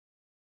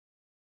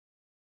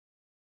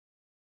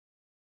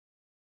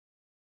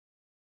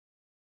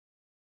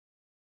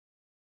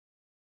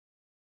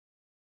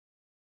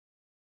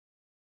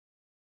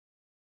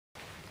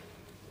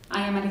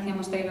I am Alicia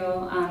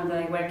Mosteiro and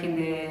I work in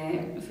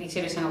the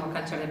Fisheries and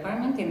Agriculture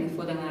Department in the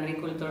Food and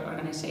Agriculture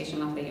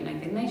Organization of the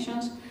United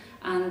Nations,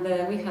 and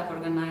we have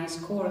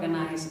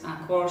co-organized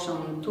a course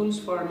on tools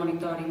for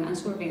monitoring and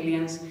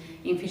surveillance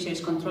in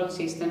fisheries control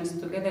systems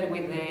together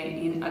with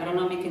the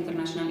Agronomic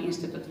International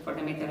Institute for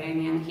the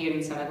Mediterranean here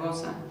in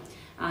Zaragoza.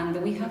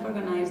 And we have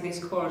organized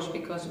this course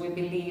because we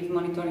believe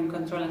monitoring,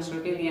 control and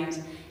surveillance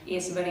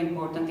is very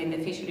important in the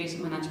fisheries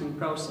management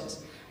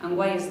process. And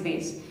why is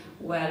this?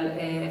 Well,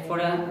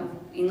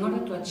 in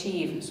order to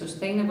achieve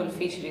sustainable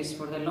fisheries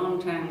for the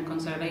long-term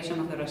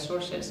conservation of the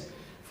resources,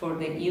 for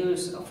the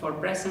use for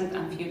present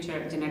and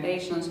future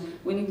generations,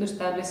 we need to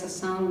establish a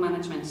sound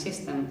management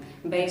system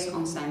based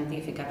on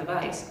scientific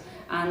advice.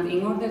 And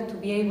in order to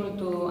be able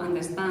to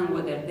understand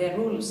whether the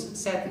rules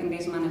set in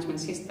this management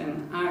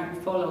system are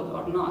followed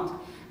or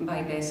not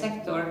by the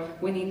sector,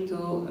 we need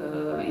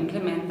to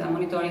implement a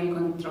monitoring,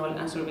 control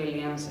and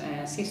surveillance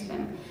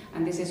system.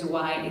 And this is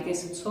why it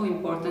is so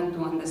important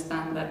to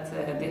understand that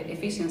the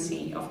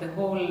efficiency of the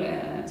whole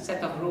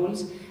set of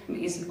rules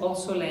is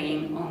also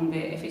laying on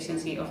the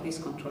efficiency of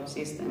this control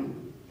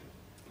system.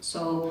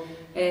 So,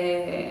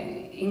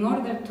 in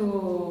order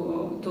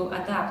to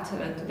adapt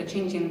to the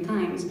changing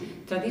times,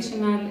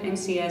 traditional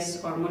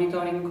MCS or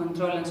monitoring,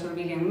 control and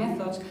surveillance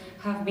methods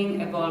have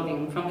been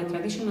evolving from the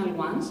traditional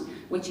ones,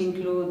 which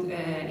include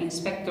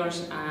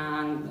inspectors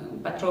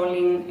and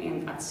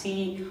patrolling at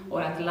sea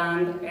or at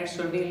land, air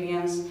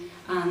surveillance,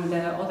 and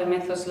other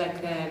methods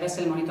like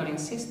vessel monitoring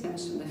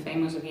systems, the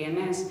famous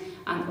VMS,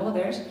 and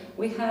others.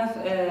 We have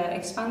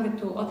expanded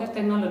to other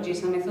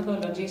technologies and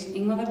methodologies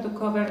in order to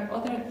cover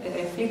other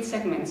fleet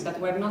segments that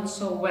were not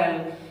so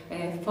well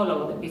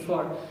followed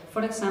before.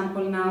 For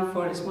example, now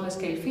for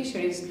small-scale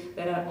fisheries,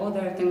 there are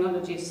other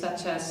technologies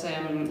such as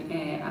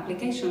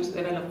applications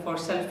developed for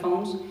cell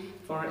phones,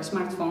 for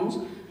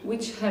smartphones,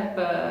 which help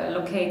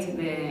locate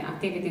the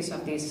activities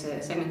of this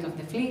segment of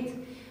the fleet.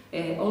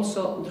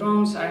 Also,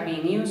 drones are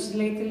being used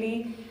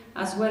lately.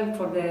 As well,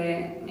 for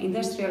the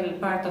industrial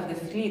part of the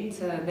fleet,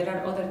 there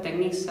are other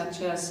techniques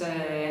such as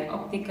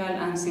optical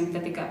and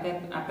synthetic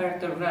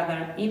aperture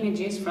radar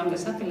images from the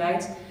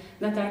satellites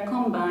that are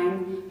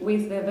combined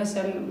with the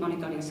vessel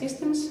monitoring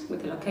systems,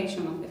 with the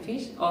location of the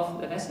fish, of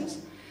the vessels,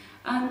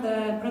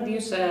 and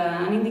produce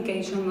an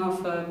indication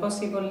of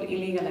possible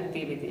illegal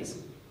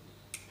activities.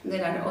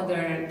 There are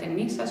other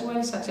techniques as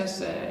well, such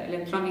as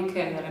electronic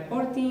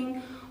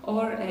reporting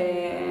or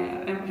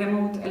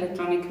remote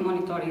electronic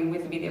monitoring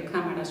with video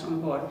cameras on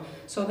board.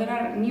 So there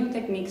are new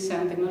techniques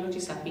and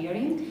technologies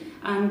appearing,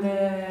 and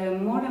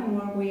more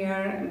we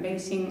are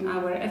basing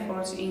our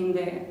efforts in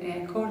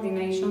the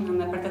coordination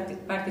and the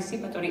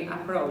participatory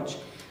approach,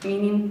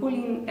 meaning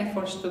pulling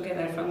efforts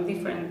together from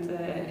different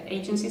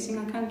agencies in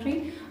a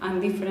country and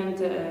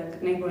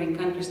different neighboring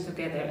countries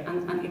together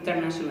and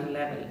international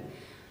level.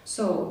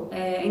 So,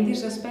 in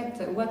this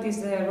respect, what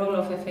is the role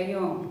of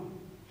FAO?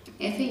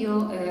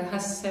 FAO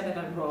has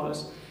several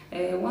roles.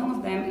 One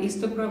of them is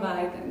to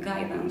provide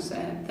guidance,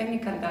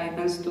 technical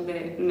guidance to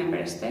the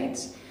member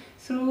states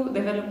through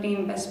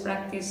developing best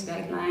practice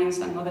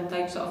guidelines and other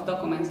types of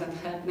documents that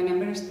help the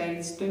member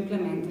states to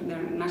implement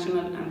their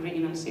national and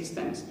regional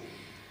systems.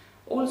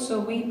 Also,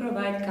 we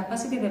provide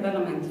capacity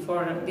development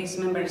for these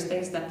member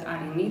states that are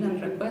in need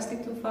and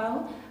requested to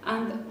FAO,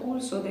 and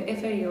also the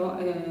FAO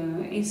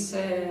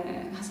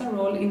has a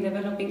role in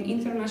developing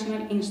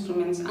international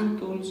instruments and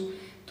tools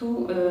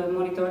to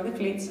monitor the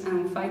fleets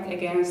and fight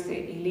against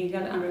the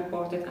illegal,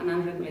 unreported and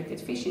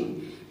unregulated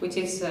fishing, which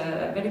is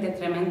very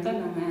detrimental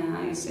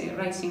and is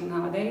rising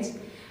nowadays.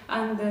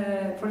 And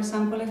for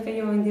example,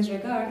 FAO in this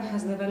regard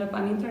has developed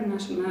an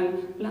international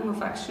plan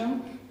of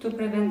action to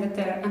prevent,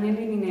 deter and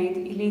eliminate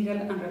illegal,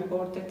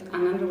 unreported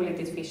and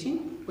unregulated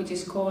fishing, which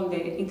is called the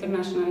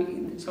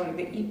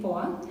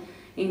IPOA.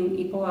 In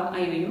IPOA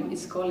IOU,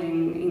 it's called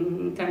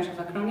in terms of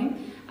acronym,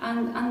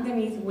 and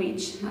underneath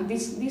which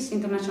this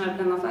international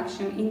plan of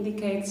action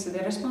indicates the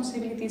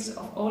responsibilities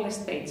of all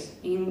states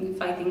in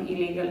fighting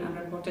illegal,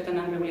 unreported and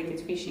unregulated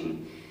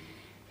fishing.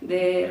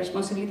 The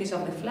responsibilities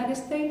of the flag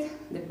state,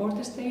 the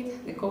port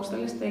state, the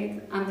coastal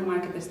state and the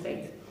market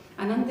state.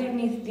 And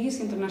underneath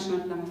this international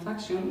plan of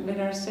action,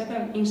 there are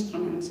several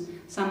instruments.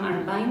 Some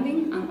are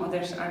binding and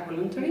others are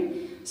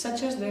voluntary,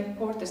 such as the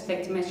Port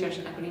State Measures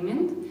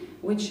Agreement,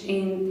 which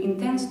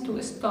intends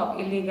to stop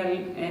illegal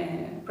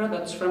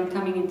products from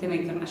coming into the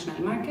international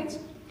markets.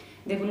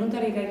 The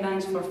voluntary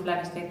guidelines for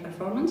flag state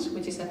performance,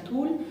 which is a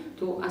tool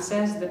to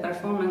assess the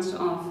performance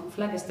of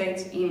flag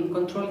states in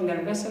controlling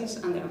their vessels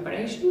and their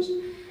operations.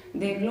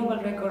 The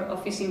Global Record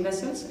of Fishing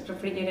Vessels,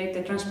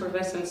 Refrigerated Transport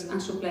Vessels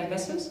and Supply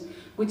Vessels,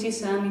 which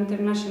is an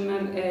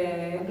international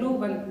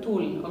global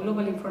tool or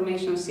global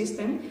information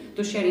system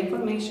to share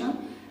information,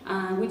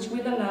 which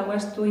will allow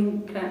us to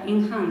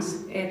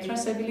enhance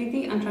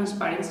traceability and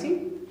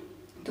transparency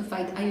to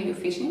fight IUU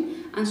fishing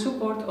and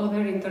support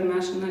other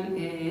international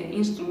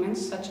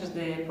instruments such as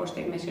the Port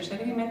State Measures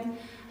Agreement.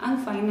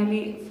 And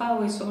finally,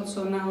 FAO is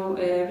also now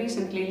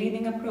recently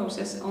leading a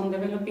process on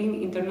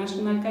developing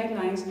international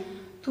guidelines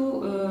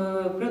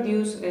to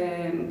produce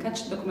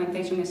catch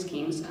documentation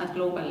schemes at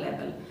global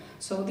level.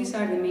 So these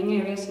are the main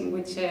areas in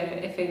which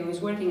FAO is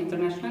working at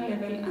international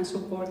level and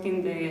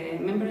supporting the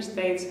member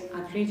states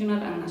at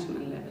regional and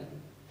national level.